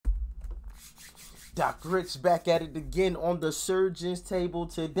Dr. Rich back at it again on the surgeon's table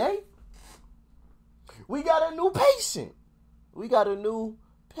today. We got a new patient. We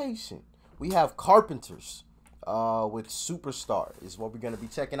have Carpenters with Superstar is what we're going to be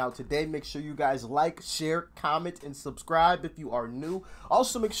checking out today. Make sure you guys like, share, comment, and subscribe if you are new.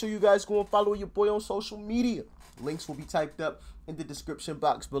 Also, make sure you guys go and follow your boy on social media. Links will be typed up in the description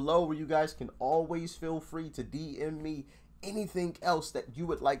box below, where you guys can always feel free to DM me anything else that you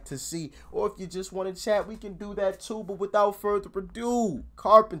would like to see. Or if you just want to chat, we can do that too. But without further ado,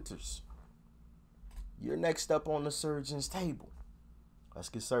 Carpenters, you're next up on the surgeon's table. Let's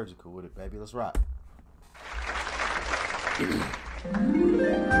get surgical with it, baby. Let's rock.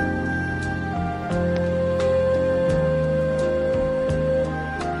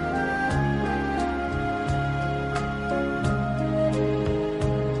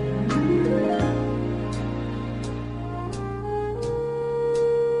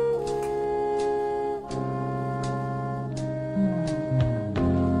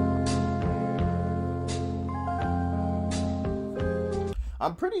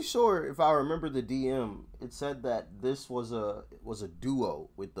 I'm pretty sure, if I remember the DM, it said that this was a duo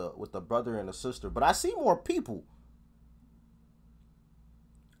with the brother and a sister. But I see more people.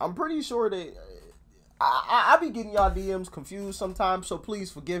 I'm pretty sure they. I be getting y'all DMs confused sometimes, so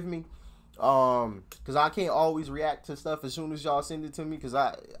please forgive me. Cause I can't always react to stuff as soon as y'all send it to me. Cause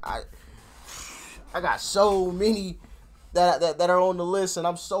I got so many that are on the list, and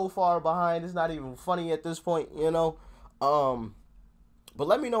I'm so far behind. It's not even funny at this point, you know. But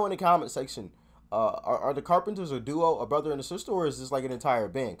let me know in the comment section, are the Carpenters a duo, a brother and a sister, or is this like an entire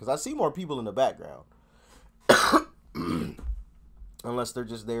band? Because I see more people in the background. Unless they're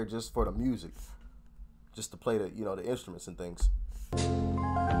just there just for the music. Just to play the, you know, the instruments and things.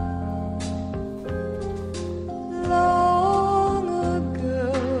 Long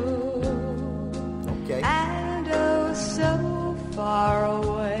ago. Okay. And oh, so far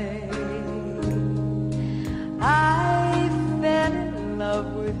away. I fell in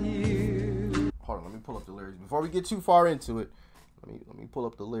love with you. Hold on, let me pull up the lyrics. Before we get too far into it, let me pull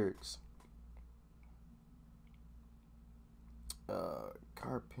up the lyrics.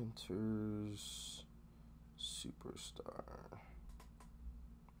 Carpenters Superstar.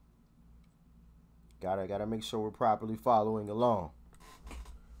 Gotta make sure we're properly following along.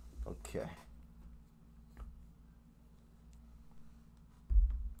 Okay.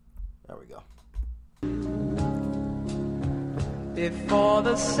 There we go. Before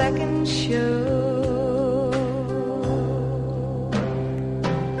the second show,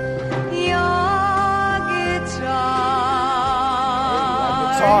 your guitar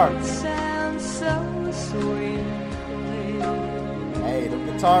sounds so sweet. Hey, them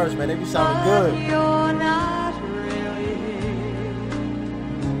guitars, man, they be sounding good. You're not really.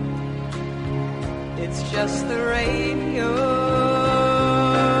 It's just the radio.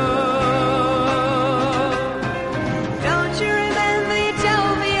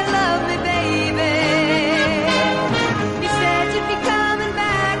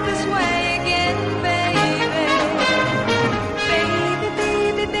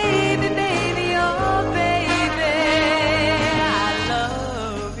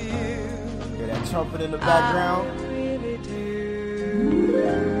 Trumpet in the background. I really do.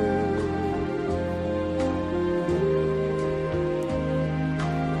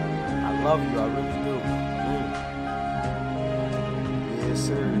 I love you, I really do. Yes,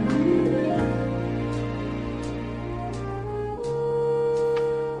 sir.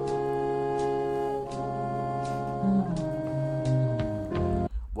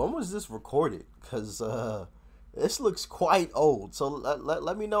 When was this recorded? Because this looks quite old. So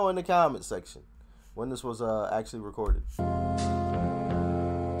let me know in the comment section when this was actually recorded.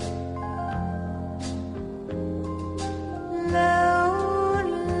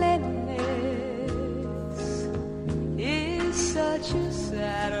 Loneliness is such a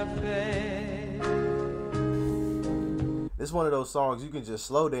sad affair. It's one of those songs you can just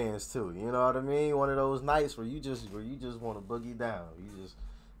slow dance to. You know what I mean? One of those nights where you just want to boogie down. You just,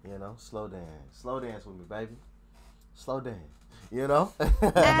 you know, slow dance with me, baby. Slow dance. You know?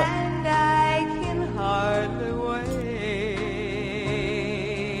 And I can hardly wait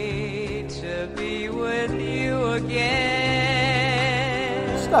to be with you again.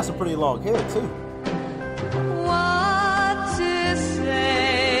 She's got some pretty long hair, too. What to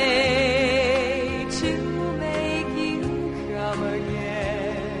say to make you come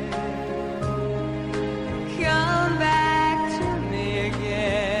again? Come back to me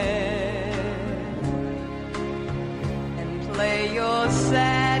again. Play your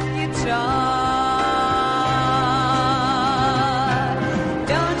sad guitar.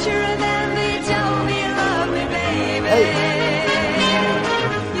 Don't you remember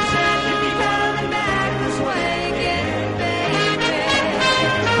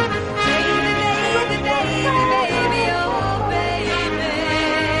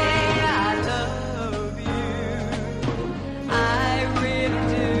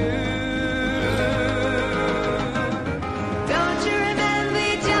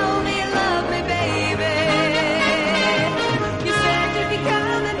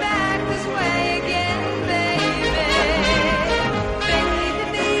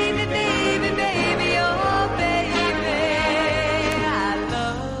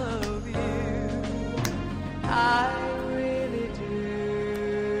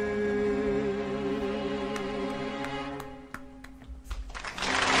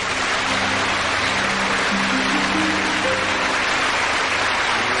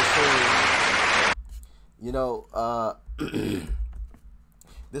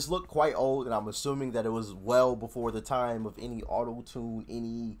this looked quite old, and I'm assuming that it was well before the time of any auto tune,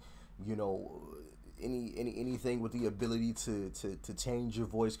 any, you know, anything with the ability to change your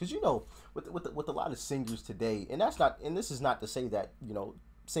voice. Because, you know, with a lot of singers today, and this is not to say that, you know,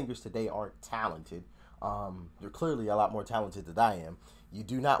 singers today aren't talented. They're clearly a lot more talented than I am. You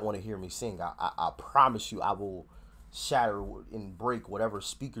do not want to hear me sing. I promise you, I will shatter and break whatever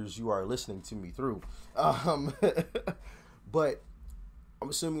speakers you are listening to me through. But I'm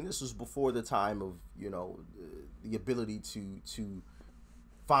assuming this was before the time of, you know, the ability to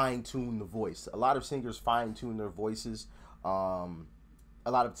fine tune the voice. A lot of singers fine tune their voices. A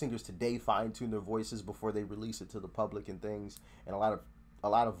lot of singers today fine tune their voices before they release it to the public and things. And a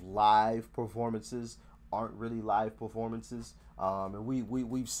lot of live performances aren't really live performances. And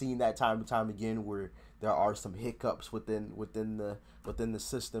we've seen that time and time again where there are some hiccups within the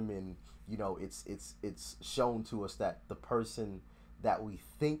system, and you know, it's shown to us that the person that we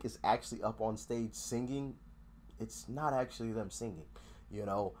think is actually up on stage singing, it's not actually them singing. You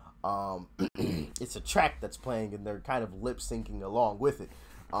know, it's a track that's playing and they're kind of lip syncing along with it.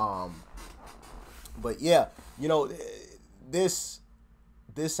 But yeah, you know, this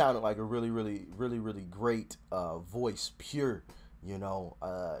sounded like a really great voice, pure, you know,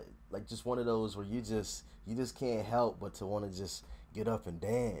 like just one of those where you just can't help but to want to just get up and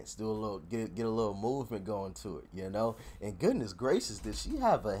dance, do a little, get a little movement going to it, you know. And goodness gracious, did she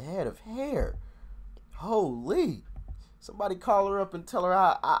have a head of hair? Holy! Somebody call her up and tell her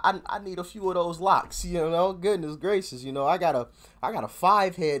I need a few of those locks, you know. Goodness gracious, you know, I got a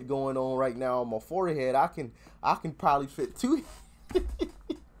 5 head going on right now on my forehead. I can probably fit 2.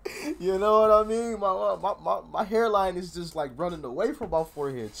 You know what I mean? My hairline is just like running away from my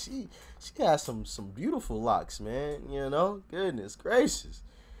forehead. She has some beautiful locks, man. You know, goodness gracious,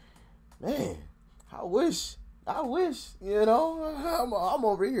 man. I wish. You know, I'm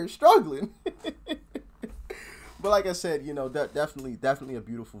over here struggling. But like I said, you know, definitely a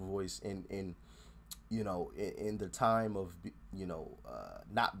beautiful voice, and you know, in the time of, you know,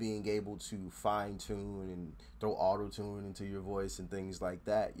 not being able to fine tune and throw auto tune into your voice and things like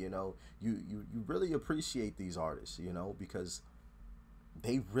that, you know, you really appreciate these artists, you know, because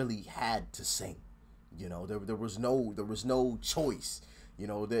they really had to sing, you know. There was no choice, you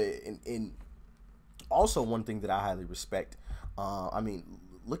know. And also one thing that I highly respect, I mean,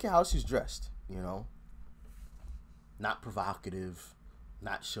 look at how she's dressed, you know. Not provocative,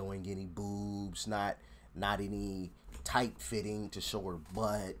 not showing any boobs, not any tight fitting to show her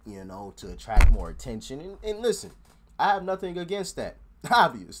butt, you know, to attract more attention. And listen, I have nothing against that,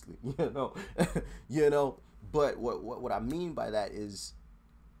 obviously, you know. You know, but what I mean by that is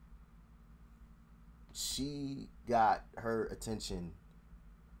she got her attention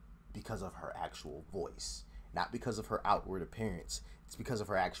because of her actual voice, not because of her outward appearance. It's because of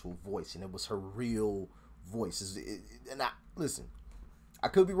her actual voice, and it was her real voice. And listen, I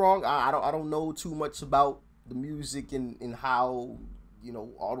could be wrong. I don't know too much about the music and how, you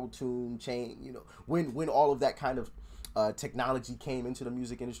know, auto-tune change, you know, when all of that kind of technology came into the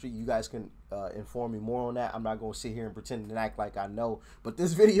music industry. You guys can inform me more on that. I'm not going to sit here and pretend and act like I know, but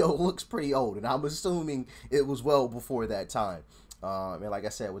this video looks pretty old, and I'm assuming it was well before that time. And like I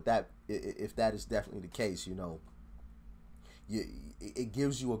said, with that, if that is definitely the case, you know, it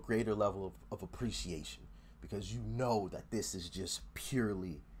gives you a greater level of appreciation, because you know that this is just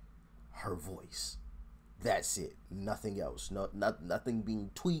purely her voice. That's it. Nothing else. Nothing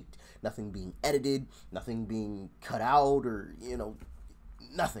being tweaked, nothing being edited, nothing being cut out, or, you know,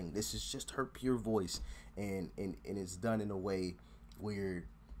 nothing. This is just her pure voice, and it's done in a way where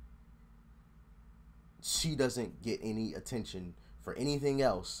she doesn't get any attention for anything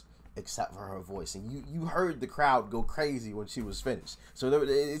else except for her voice. And you heard the crowd go crazy when she was finished. So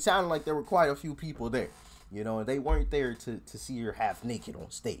it sounded like there were quite a few people there, you know, and they weren't there to see her half naked on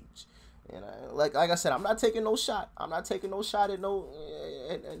stage. And like I said, I'm not taking no shot. I'm not taking no shot at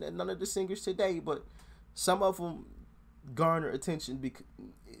none of the singers today, but some of them garner attention because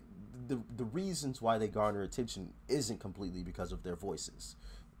the reasons why they garner attention isn't completely because of their voices.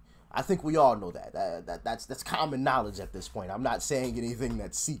 I think we all know that. That's common knowledge at this point. I'm not saying anything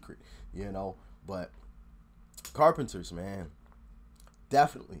that's secret, you know. But Carpenters, man,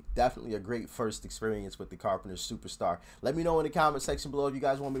 definitely a great first experience with the Carpenters Superstar. Let me know in the comment section below if you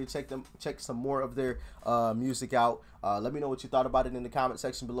guys want me to check some more of their music out. Let me know what you thought about it in the comment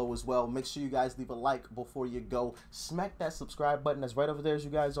section below as well. Make sure you guys leave a like before you go. Smack that subscribe button that's right over there, as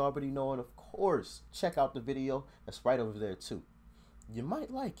you guys already know. And of course, check out the video that's right over there too. You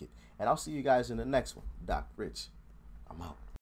might like it. And I'll see you guys in the next one. Doc Rich, I'm out.